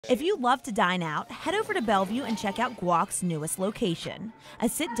If you love to dine out, head over to Bellevue and check out GUAC's newest location, a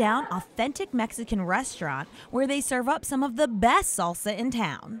sit-down, authentic Mexican restaurant where they serve up some of the best salsa in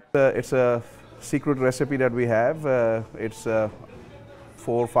town. It's a secret recipe that we have. It's 4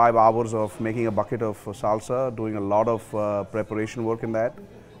 or 5 hours of making a bucket of salsa, doing a lot of preparation work in that,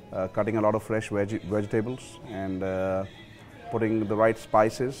 cutting a lot of fresh vegetables and putting the right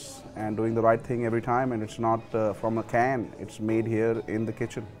spices and doing the right thing every time. And it's not from a can, it's made here in the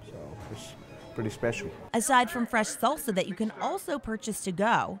kitchen. So it's pretty special. Aside from fresh salsa that you can also purchase to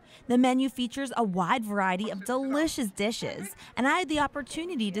go, the menu features a wide variety of delicious dishes, and I had the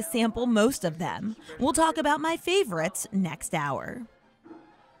opportunity to sample most of them. We'll talk about my favorites next hour.